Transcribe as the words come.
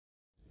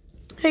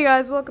Hey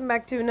guys, welcome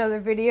back to another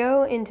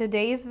video. In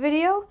today's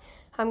video,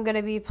 I'm going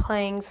to be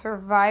playing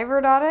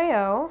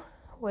Survivor.io,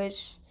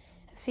 which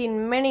I've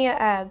seen many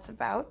ads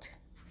about,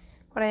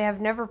 but I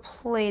have never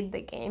played the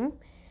game.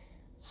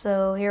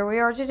 So here we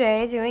are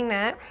today doing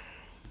that.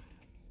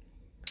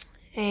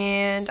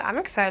 And I'm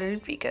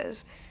excited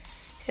because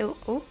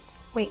oh,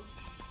 wait.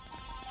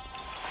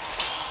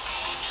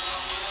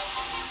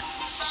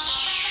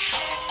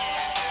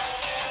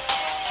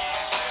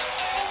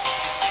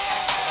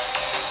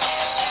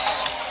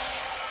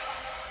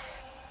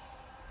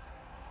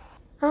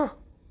 Oh,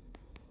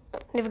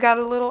 they've got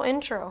a little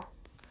intro.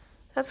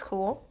 That's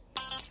cool.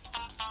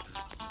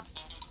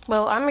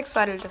 Well, I'm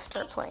excited to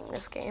start playing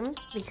this game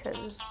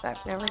because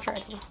I've never tried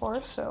it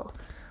before, so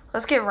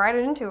let's get right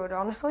into it,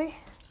 honestly.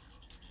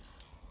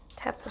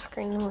 Tap the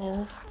screen to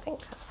move. I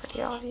think that's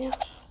pretty obvious.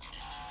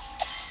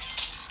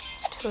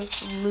 To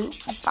loot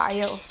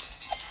biofuel.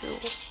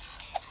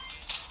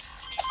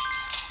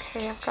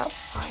 Okay, I've got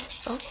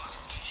oh,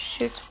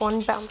 shoots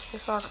one bouncing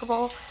soccer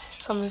ball.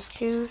 Summons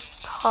two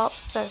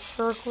tops that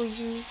circle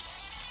you.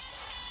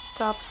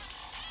 Stops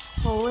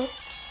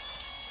bullets.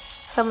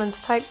 Summons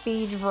type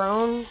B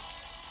drone.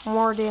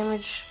 More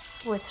damage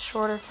with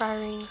shorter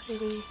firing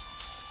CD.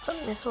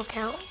 But missile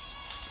count.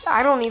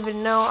 I don't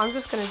even know. I'm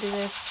just gonna do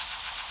this.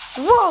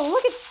 Whoa,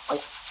 look at,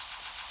 like,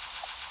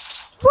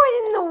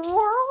 what in the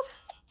world?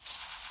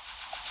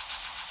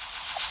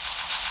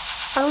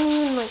 I don't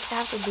even, like,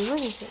 have to do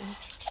anything.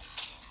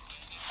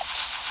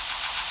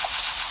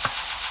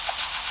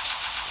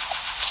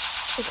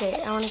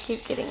 Okay, I want to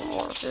keep getting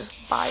more of this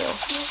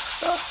biofuel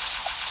stuff.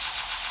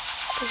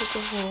 Because it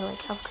gives me,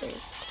 like, upgrades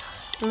and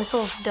stuff.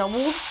 Missiles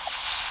doubled?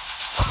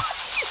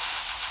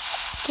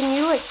 Can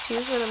you, like,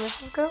 choose where the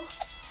missiles go?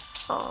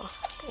 Oh,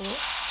 dang it.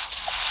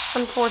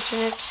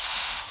 Unfortunate.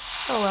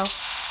 Oh well.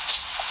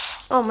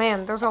 Oh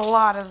man, there's a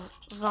lot of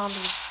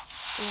zombies.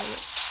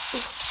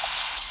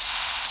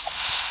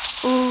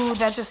 Ooh,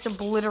 that just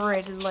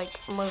obliterated like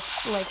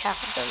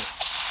half of them.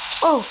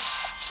 Oh,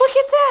 look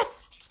at that!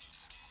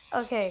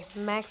 Okay,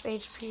 max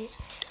HP.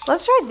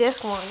 Let's try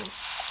this one.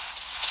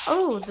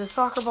 Oh, the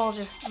soccer ball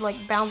just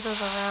like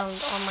bounces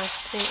around on my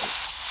screen.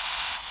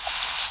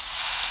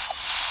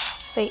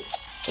 Wait,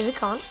 is it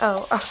gone?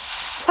 Oh, I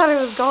thought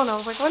it was gone. I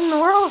was like, what in the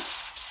world?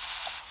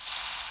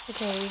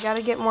 Okay, we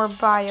gotta get more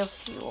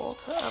biofuel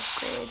to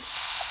upgrade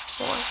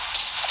more.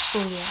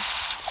 Oh yeah,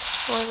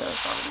 destroy those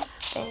zombies.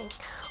 Dang.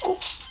 Oh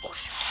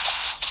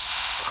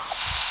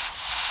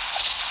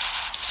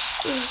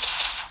shoot.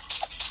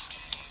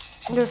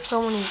 There's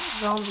so many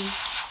zombies.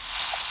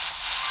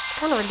 It's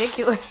kind of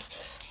ridiculous.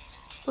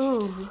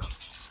 Ooh.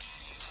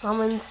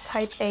 Summons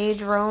type A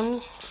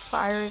drone.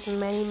 Fires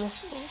many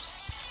missiles.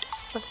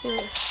 Let's do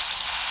this.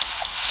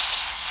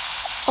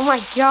 Oh my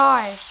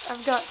gosh,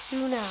 I've got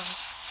two now.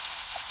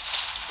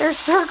 They're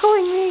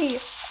circling me!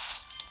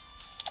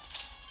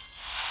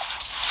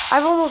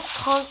 I've almost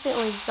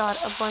constantly got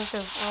a bunch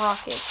of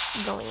rockets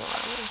going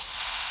around me.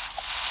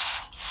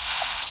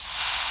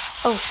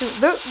 Oh shoot,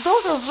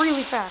 those are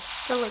really fast.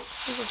 They're like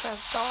super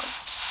fast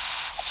dogs.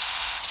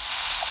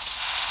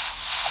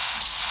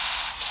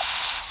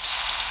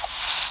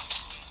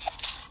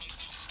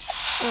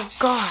 Oh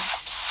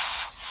gosh.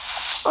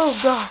 Oh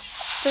gosh,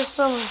 there's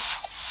so many.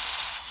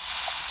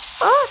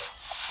 Ah!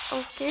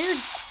 I'm scared.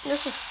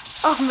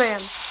 Oh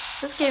man,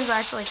 this game's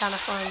actually kind of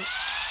fun.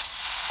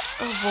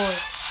 Oh boy.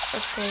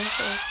 Okay,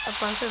 so a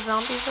bunch of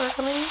zombies are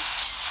coming.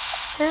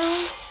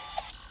 Apparently.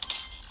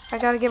 I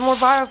gotta get more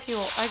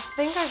biofuel. I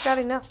think I've got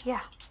enough.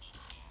 Yeah.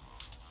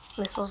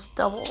 Missiles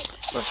doubled.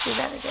 Let's do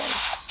that again.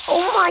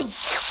 Oh my god.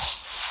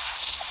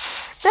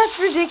 That's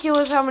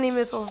ridiculous how many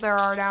missiles there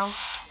are now.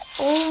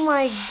 Oh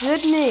my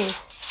goodness.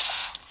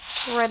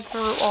 Shred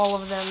through all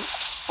of them.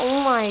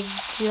 Oh my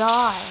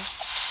god.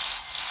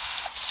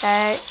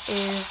 That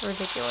is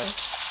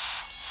ridiculous.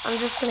 I'm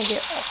just gonna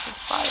get all this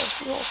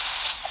biofuel.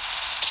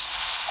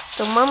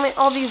 The moment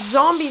all these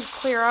zombies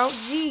clear out,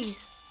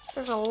 jeez,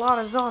 there's a lot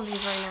of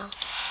zombies right now.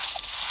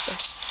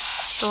 Just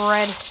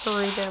shred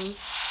through them.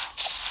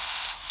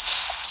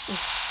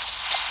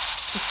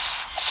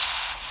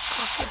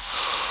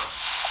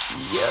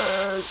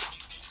 Yes.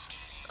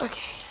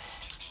 Okay.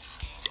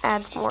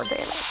 Adds more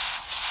damage.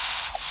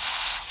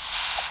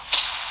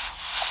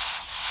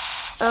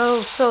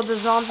 Oh, so the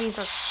zombies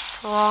are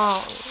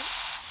strong.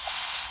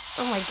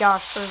 Oh my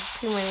gosh, there's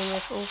too many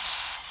missiles.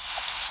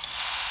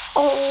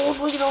 Oh,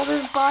 look at all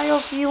this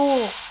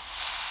biofuel.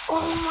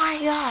 Oh my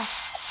gosh.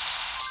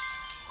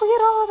 Look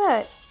at all of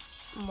that.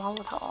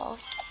 Molotov.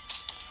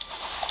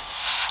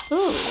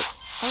 Ooh,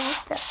 I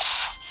like that.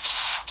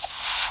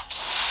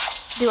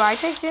 Do I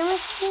take damage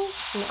from these?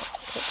 No.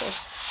 Okay, good.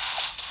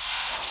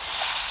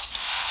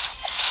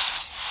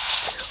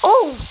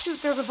 Oh,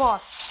 shoot, there's a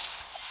boss.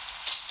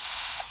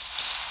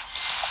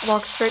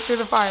 Walk straight through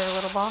the fire,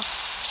 little boss.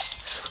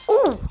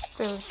 Ooh,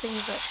 there are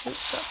things that shoot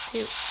stuff,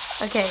 too.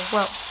 Okay,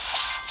 well.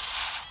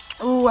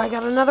 Ooh, I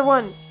got another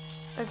one.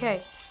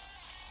 Okay.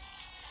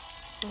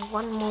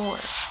 One more.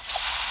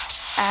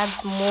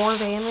 Adds more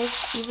damage.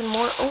 Even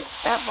more. Oh,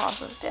 that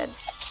boss is dead.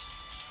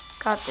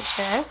 Got the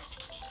chest.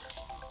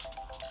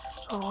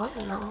 Oh, what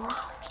in the world?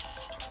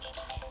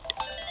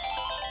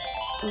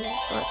 Ooh,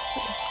 let's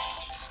see.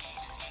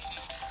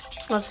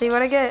 Let's see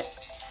what I get.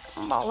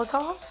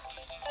 Molotovs?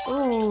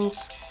 Ooh,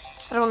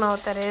 I don't know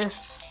what that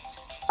is.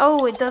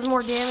 Oh, it does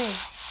more damage.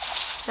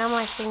 Now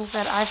my things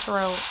that I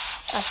throw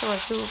 2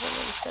 of them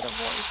instead of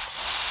 1.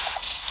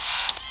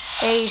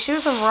 Hey,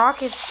 shoot some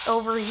rockets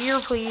over here,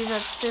 please,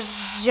 at this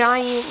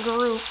giant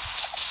group.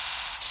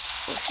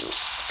 Oh, shoot.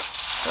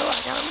 So I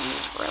gotta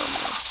move around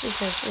now,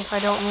 because if I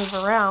don't move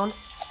around,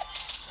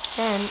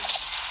 then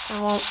I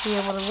won't be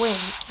able to win,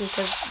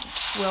 because,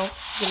 well,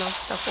 you know,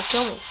 stuff will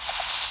kill me.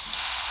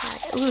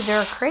 Alright, ooh, there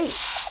are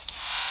crates.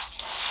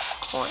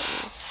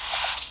 Coins.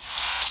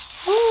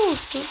 Ooh,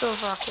 shoot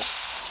those rockets.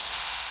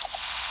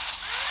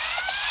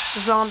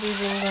 Zombies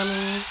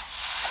incoming.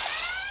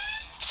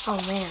 Oh,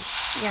 man.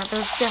 Yeah,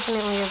 there's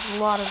definitely a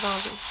lot of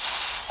zombies.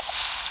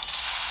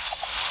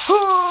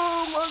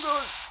 Oh, my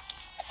God.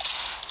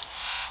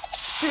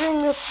 Dang,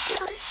 that's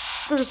scary.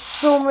 There's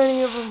so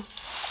many of them.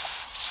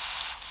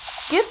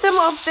 Get them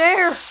up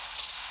there.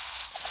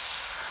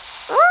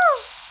 Ah!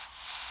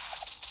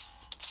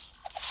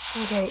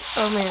 Okay,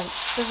 oh man,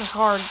 this is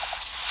hard.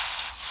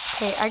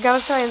 Okay, I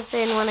gotta try and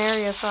stay in one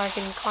area so I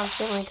can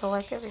constantly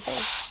collect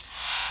everything.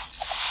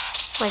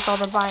 Like all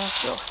the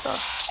biofuel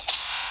stuff.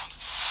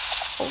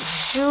 Oh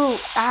shoot,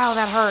 ow,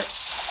 that hurt.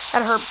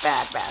 That hurt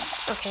bad.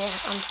 Okay,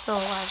 I'm still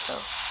alive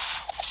though.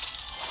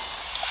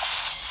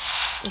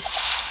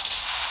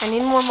 I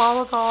need more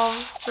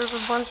Molotovs. There's a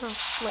bunch of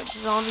like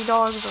zombie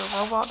dogs or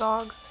robot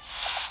dogs.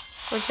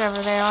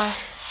 Whichever they are.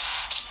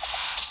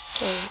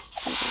 Okay.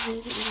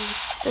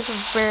 This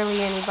is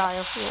barely any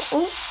biofuel.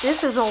 Oh,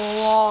 this is a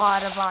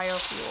lot of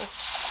biofuel.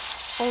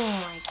 Oh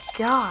my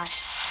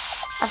gosh.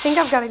 I think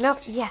I've got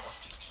enough.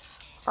 Yes.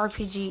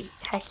 RPG.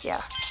 Heck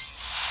yeah.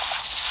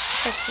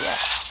 Heck yeah.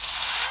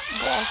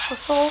 Boss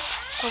assault?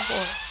 Oh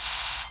boy.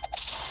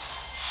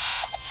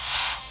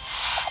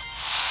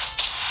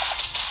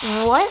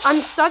 What?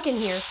 I'm stuck in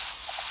here.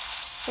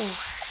 Oh,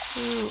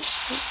 shoot.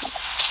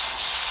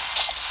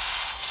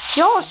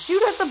 Y'all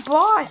shoot at the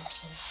boss.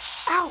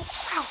 Ow,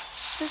 ow.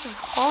 This is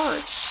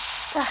hard.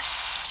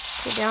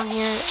 Okay, down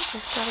here,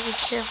 just gotta be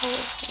careful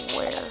of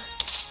where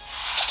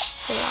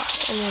they are.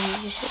 And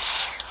then you should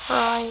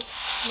try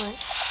let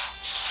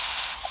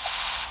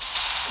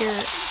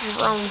your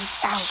drones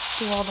out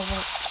do all the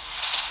work.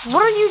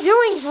 What are you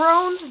doing,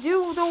 drones?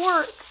 Do the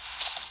work.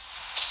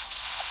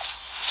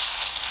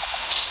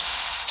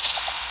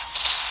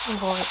 Oh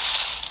boy,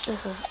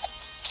 this is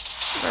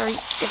very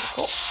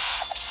difficult.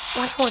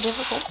 Much more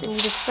difficult than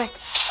you'd expect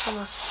from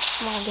a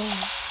small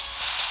game.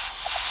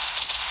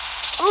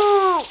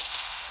 Ooh!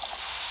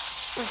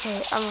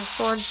 Okay, I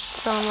restored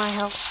some of my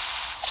health.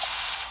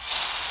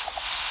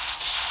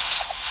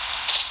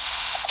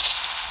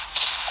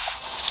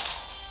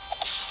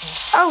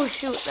 Oh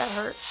shoot, that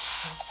hurt.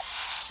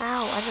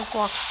 Ow, I just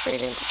walked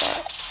straight into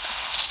that.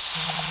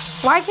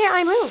 Why can't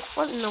I move?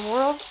 What in the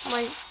world?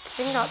 My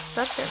thing got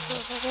stuck there for a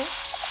second.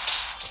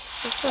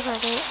 Just a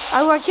second.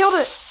 Oh, I killed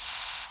it!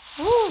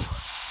 Woo!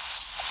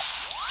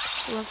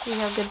 Let's see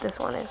how good this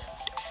one is.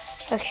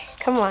 Okay,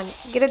 come on.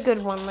 Get a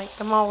good one, like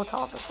the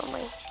Molotov or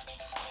something.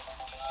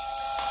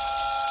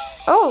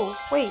 Oh,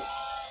 wait.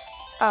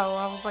 Oh,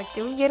 I was like,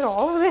 did we get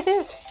all of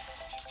this?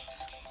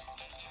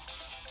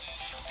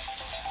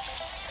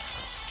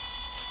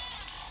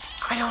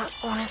 I don't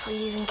honestly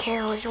even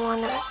care which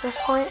one at this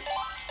point.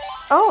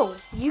 Oh,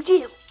 you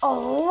get a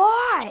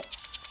lot!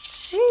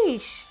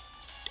 Sheesh.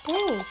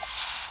 Dang.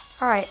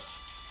 Alright.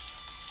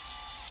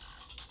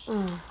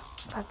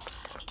 That's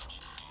difficult.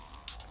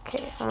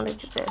 Okay, I'm gonna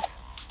do this.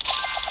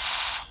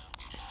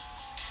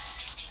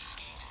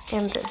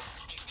 And this.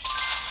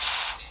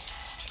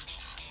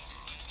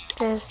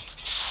 This.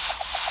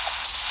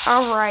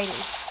 Alrighty.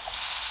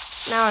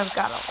 Now I've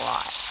got a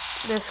lot.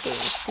 This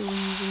game's too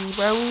easy,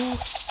 bro.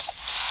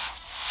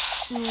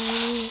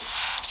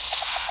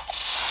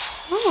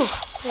 Ooh,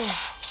 man.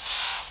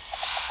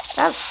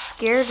 That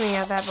scared me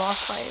at that boss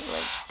fight.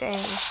 Like,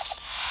 dang.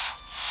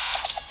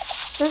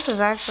 This is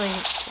actually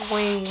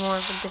way more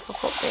of a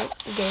difficult game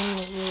than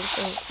you would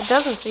think. It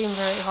doesn't seem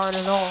very hard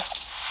at all.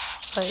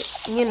 But,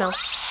 you know.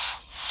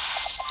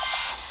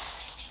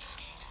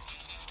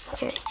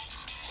 Okay.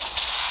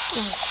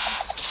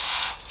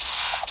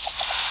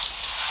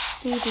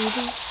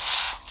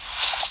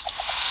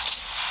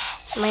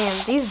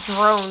 Man, these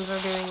drones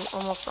are doing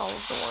almost all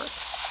of the work.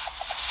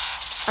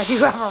 I do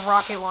have a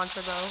rocket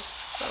launcher though,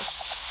 so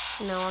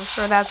you know, I'm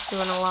sure that's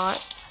doing a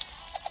lot.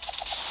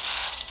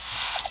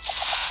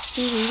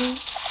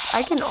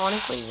 I can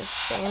honestly just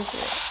stand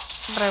here,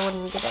 but I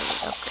wouldn't get any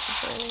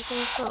upgrades or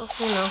anything, so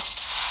you know.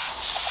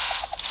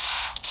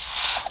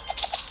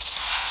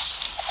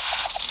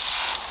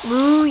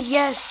 Ooh,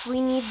 yes, we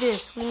need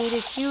this. We need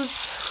a huge,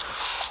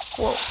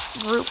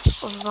 group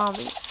of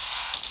zombies.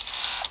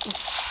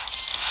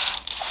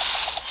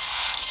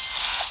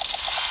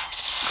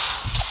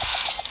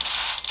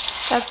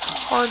 That's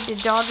hard to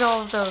dodge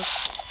all of those.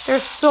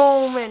 There's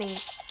so many.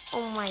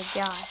 Oh my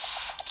god.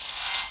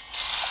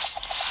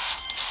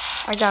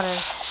 I gotta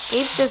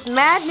escape this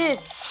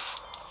madness.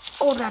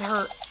 Oh, that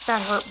hurt.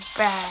 That hurt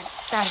bad.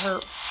 That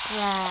hurt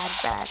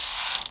bad.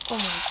 Oh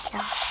my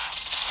god.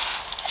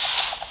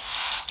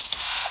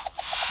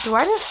 Do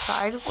I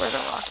decide where the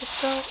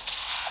rockets go?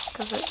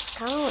 Because it's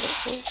kind of what it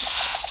seems.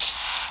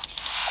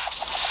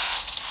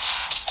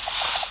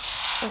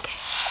 Okay.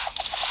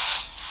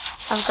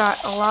 I've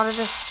got a lot of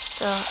this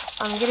stuff.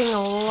 I'm getting a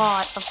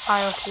lot of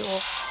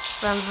biofuel,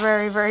 but I'm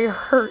very, very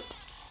hurt.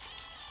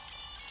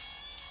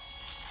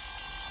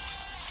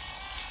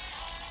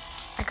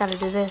 I gotta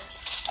do this,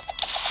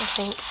 I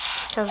think,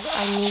 because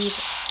I need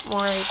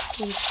more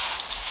HP.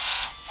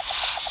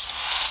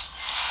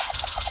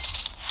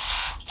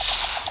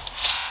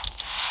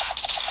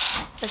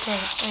 Okay,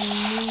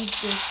 I need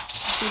this to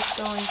keep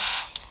going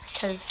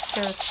because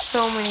there are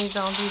so many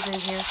zombies in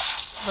here,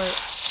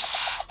 but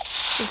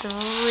it's a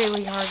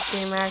really hard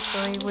game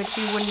actually, which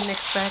you wouldn't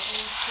expect.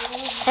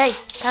 Hey,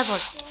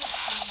 Kazler.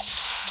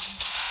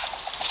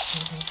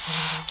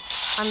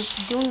 I'm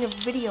doing a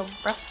video,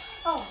 bro.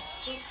 Oh.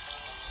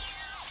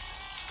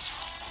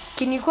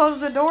 Can you close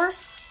the door?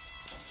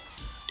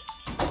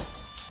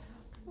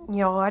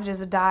 Yo, I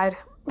just died.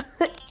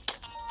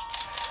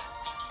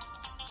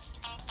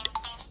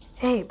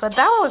 Hey, but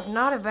that was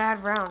not a bad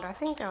round. I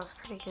think that was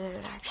pretty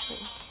good, actually.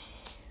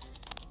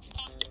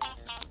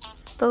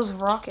 Those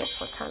rockets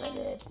were kind of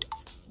good.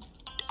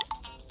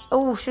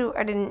 Oh, shoot,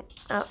 I didn't...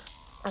 Oh,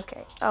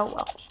 okay. Oh,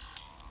 well.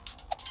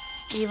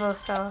 Evo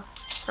stuff.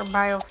 Or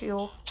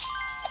biofuel.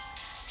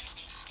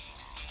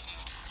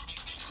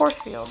 Force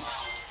field.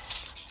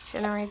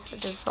 Generates a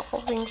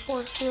dissolving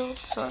force field,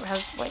 so it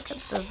has, like, a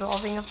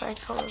dissolving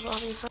effect on the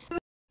zombies.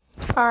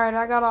 Alright,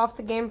 I got off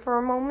the game for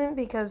a moment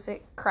because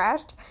it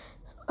crashed.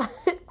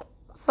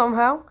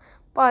 Somehow,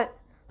 but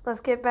let's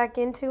get back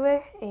into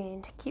it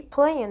and keep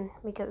playing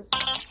because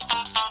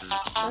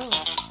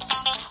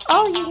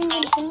oh you can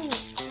continue.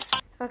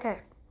 Okay.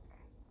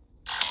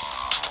 Oh,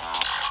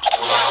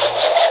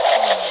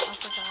 I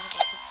forgot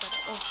about this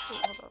setup. Oh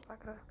shoot, hold up, I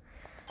gotta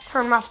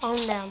turn my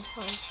phone down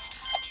son.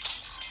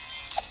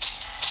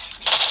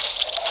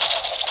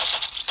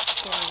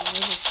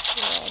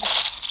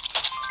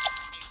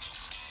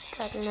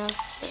 Got enough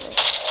for this.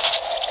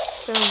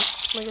 Boom,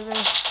 look at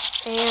this.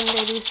 And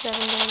they do 7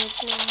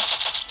 damage now.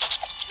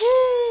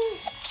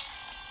 Jeez.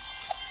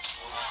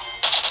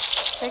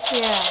 Heck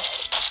yeah.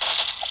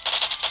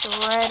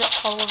 Shred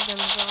all of them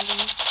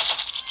zombies.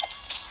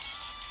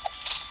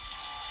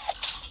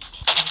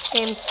 This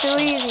game's too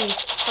easy.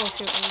 Oh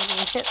shoot, I'm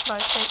getting hit by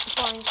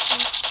flying things.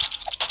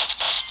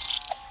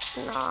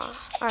 Nah,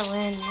 I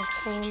win this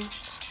game.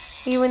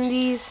 You win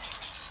these.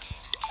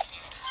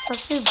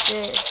 Let's do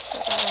this. I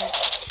gotta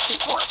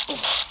shoot more.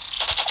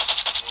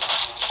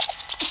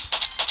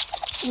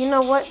 You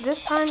know what?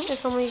 This time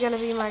it's only gonna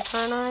be my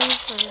Kernite,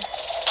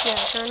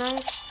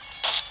 Kernite,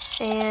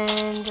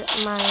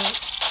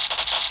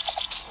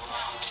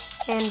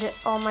 and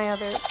all my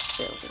other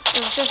abilities.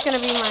 It's just gonna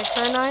be my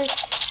Kernite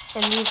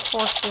and these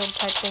force field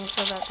type things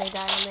so that they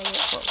die when they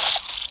get close,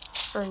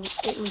 or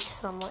at least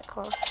somewhat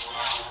close.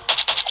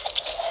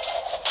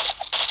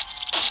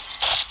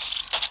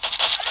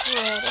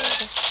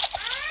 Shredded.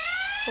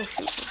 Oh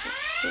shoot!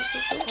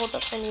 Hold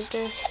up! I need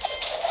this.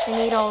 I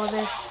need all of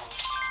this.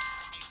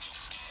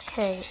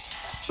 Okay,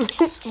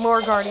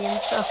 more Guardian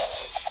stuff.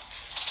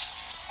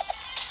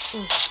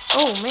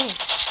 Oh man.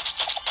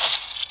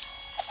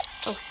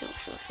 Oh shoot,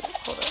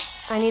 hold up.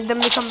 I need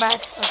them to come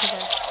back. Okay,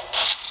 there.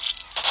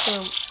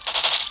 Boom.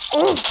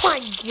 Oh my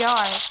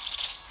god.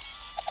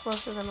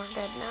 Most of them are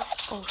dead now.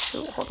 Oh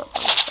shoot, hold up,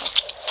 I'm stuck.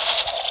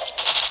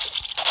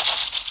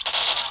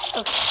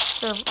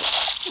 Okay,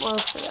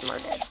 most of them are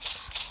dead.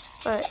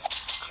 But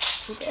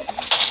I'm dead if I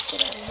can't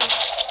get out of here.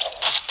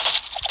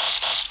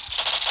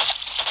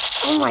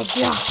 Oh my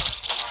god.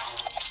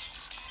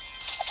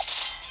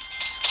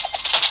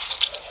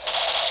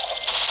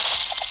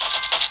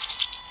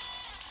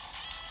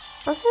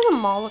 Let's do the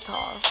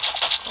Molotov.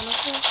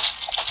 Honestly.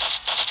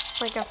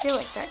 Like, I feel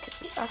like that could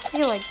be. I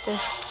feel like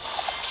this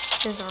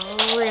is a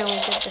really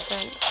good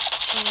defense.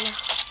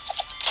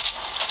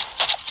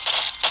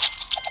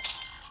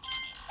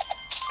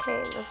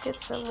 Okay, let's get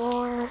some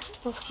more.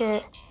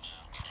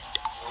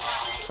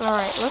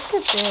 Alright, let's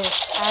get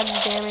this.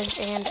 Adds damage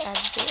and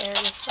adds the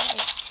area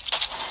size.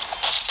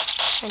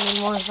 I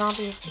need more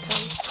zombies to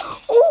come.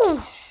 Oh,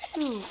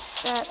 shoot.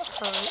 That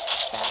hurt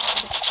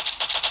bad.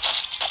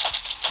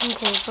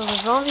 Okay, so the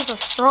zombies are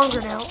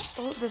stronger now.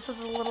 Oh, this is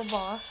a little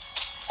boss.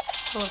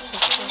 Oh, let's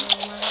just go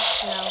over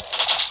now.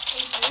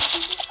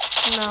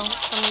 No,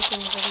 I'm making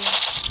a video.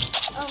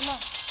 Oh, no.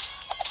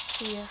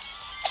 Yeah.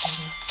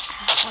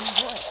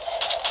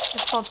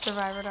 It's called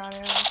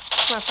Survivor.io.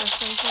 It's my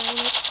first time playing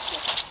it.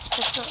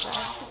 It's not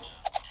bad.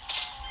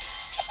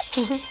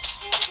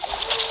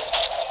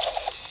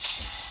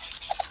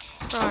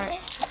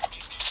 Alright.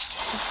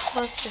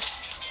 Let's just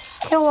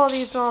kill all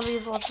these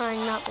zombies while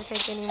trying not to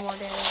take any more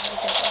damage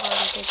because I've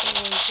already taken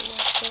way too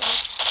much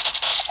damage.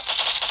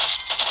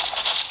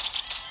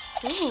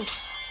 Ooh,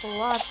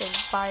 lots of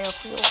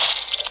biofuel.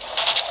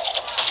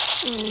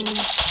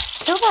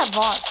 Kill that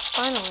boss,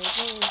 finally.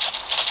 Hey.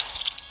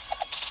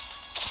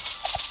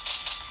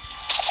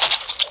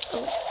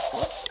 Oh,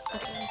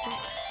 okay,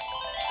 next.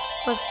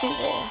 Let's do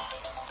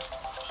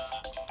this.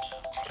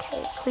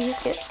 Okay, please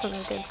get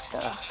some good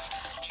stuff.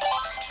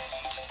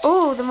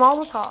 Ooh, the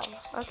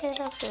Molotovs. Okay,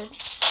 that's good.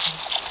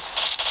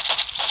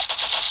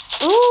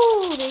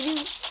 Ooh, they do.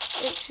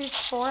 It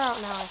shoots 4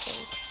 out now, I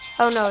think.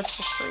 Oh no, it's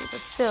just 3,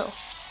 but still.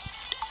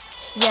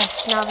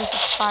 Yes, now this is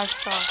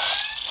 5-star.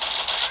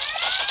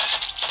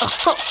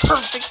 Oh,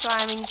 perfect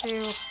timing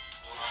too.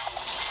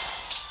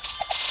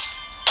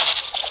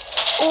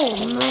 Oh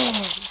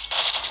man,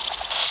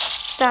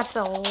 that's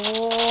a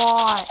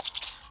lot.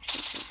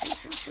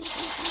 Shoot.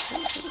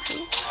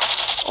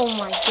 Oh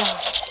my god.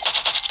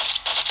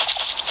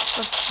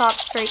 Let's chop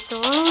straight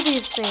through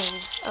these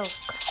things. Oh,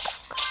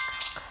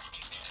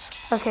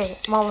 okay,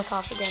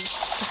 Molotovs again.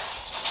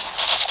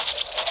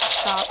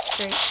 Chop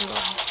straight through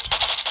them.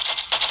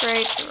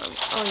 Straight through them.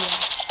 Oh yeah.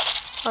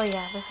 Oh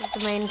yeah, this is the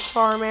main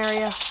farm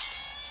area.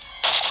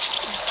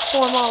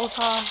 4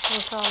 Molotovs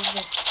with all of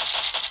this.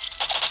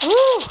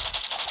 Woo!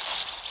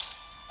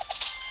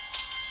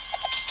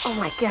 Oh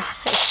my god.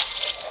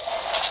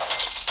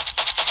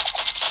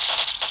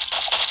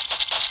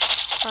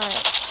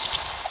 Alright.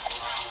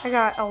 I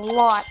got a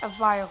lot of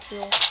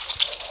biofuel.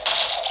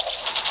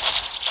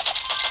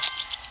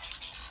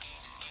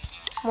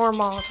 More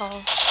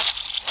Molotovs.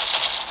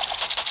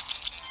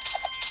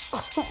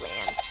 Oh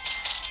man.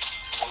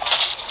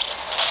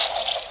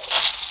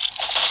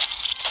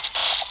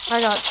 I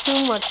got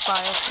too much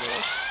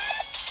biofuel.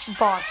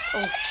 Boss.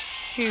 Oh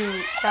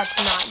shoot. That's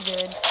not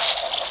good.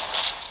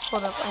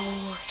 Hold up. I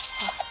need more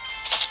stuff.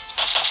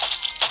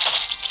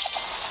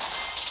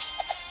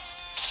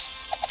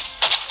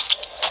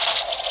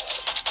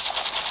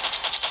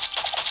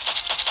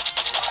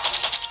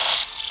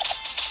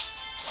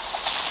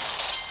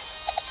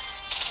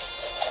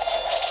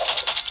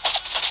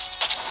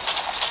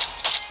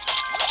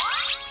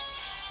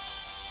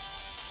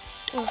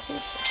 Let's see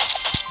this.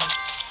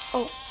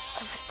 Oh,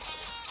 I meant to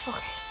move.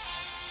 Okay.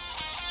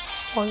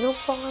 Oil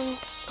pond.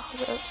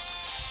 Hold up.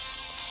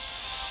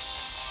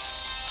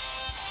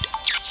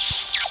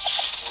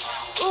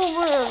 Oh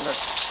man,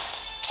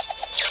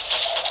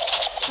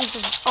 this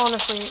is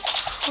honestly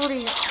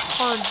pretty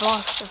hard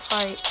boss to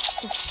fight.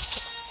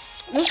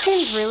 This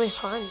game's really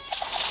fun.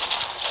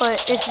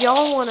 But if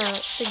y'all want to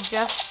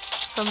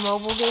suggest some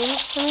mobile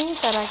games to me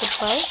that I could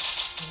play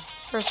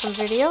for some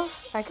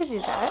videos, I could do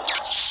that.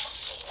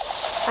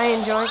 I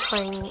enjoy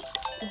playing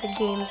the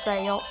games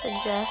that y'all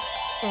suggest,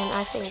 and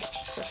I think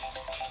just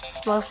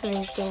most of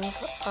these games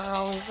are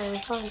always really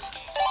fun.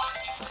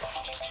 Okay.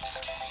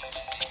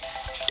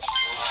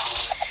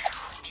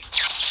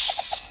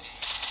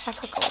 I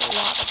took a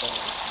lot of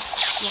damage.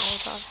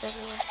 Molotovs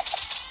everywhere.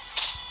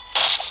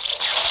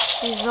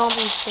 These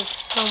zombies take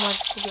so much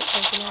to get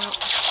taken out.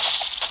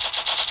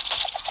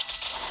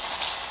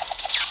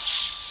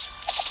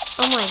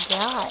 Oh my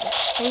god.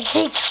 They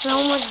take so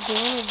much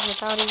damage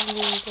without even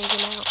being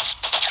taken out.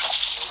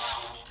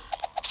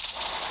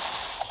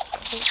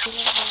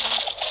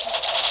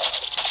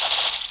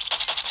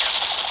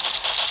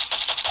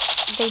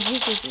 They do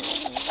give you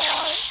a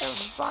lot of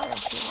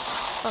biofuel.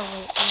 Oh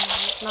wait,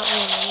 not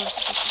really.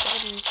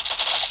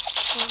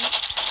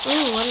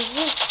 Ooh, what is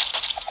this?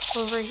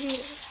 Over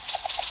here.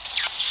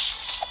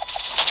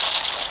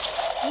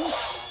 Ooh.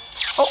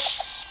 Oh!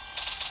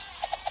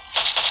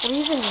 What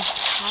even just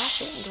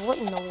happened? What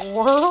in the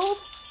world?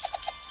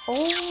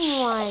 Oh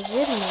my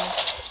goodness.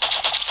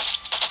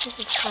 This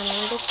is kind of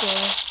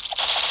ridiculous.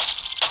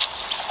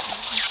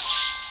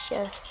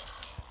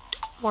 Yes.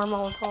 More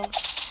Molotovs.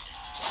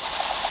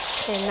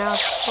 Okay, now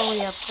it's fully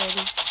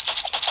upgraded.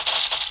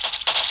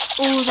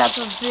 Ooh, that's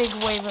a big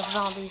wave of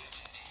zombies.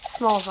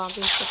 Small zombies,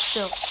 but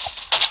still.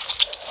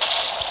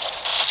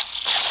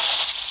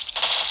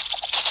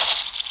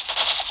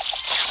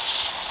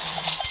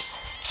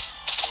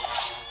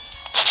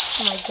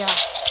 Oh my god,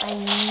 I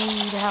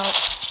need help.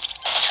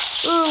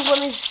 Ooh, let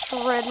me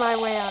shred my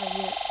way out of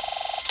here.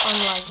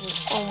 Unlikely.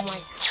 Oh my.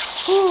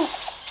 Ooh,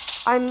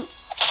 I'm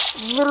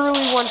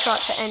literally one shot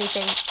to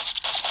anything.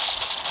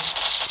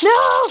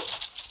 No!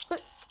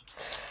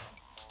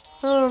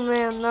 Oh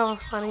man, that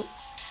was funny.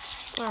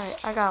 Alright,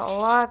 I got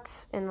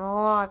lots and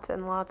lots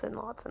and lots and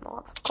lots and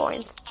lots of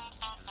coins.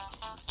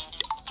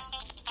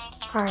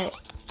 Alright,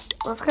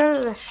 let's go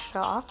to the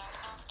shop.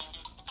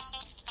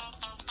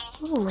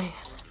 Oh man.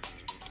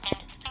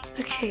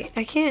 Okay,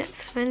 I can't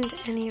spend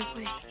any of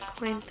my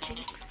coin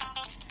things.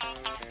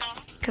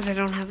 Because I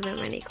don't have that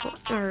many coins.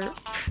 Or,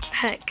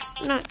 heck,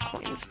 not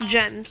coins,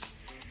 gems.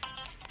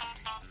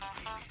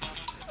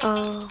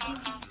 Alright.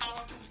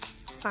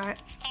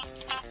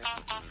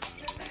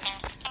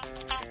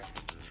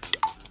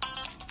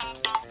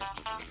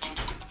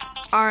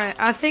 Alright,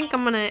 I think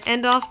I'm gonna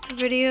end off the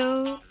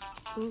video.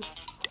 Ooh,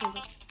 hold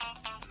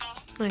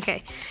on.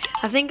 Okay,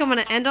 I think I'm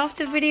gonna end off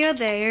the video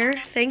there.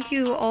 Thank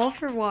you all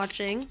for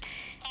watching,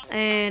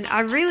 and I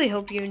really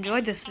hope you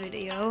enjoyed this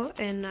video.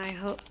 And I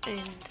hope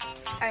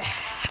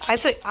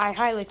I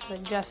highly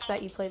suggest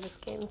that you play this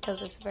game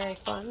because it's very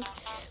fun.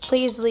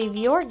 Please leave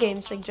your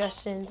game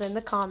suggestions in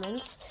the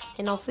comments,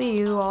 and I'll see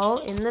you all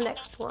in the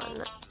next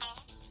one.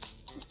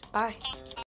 Bye.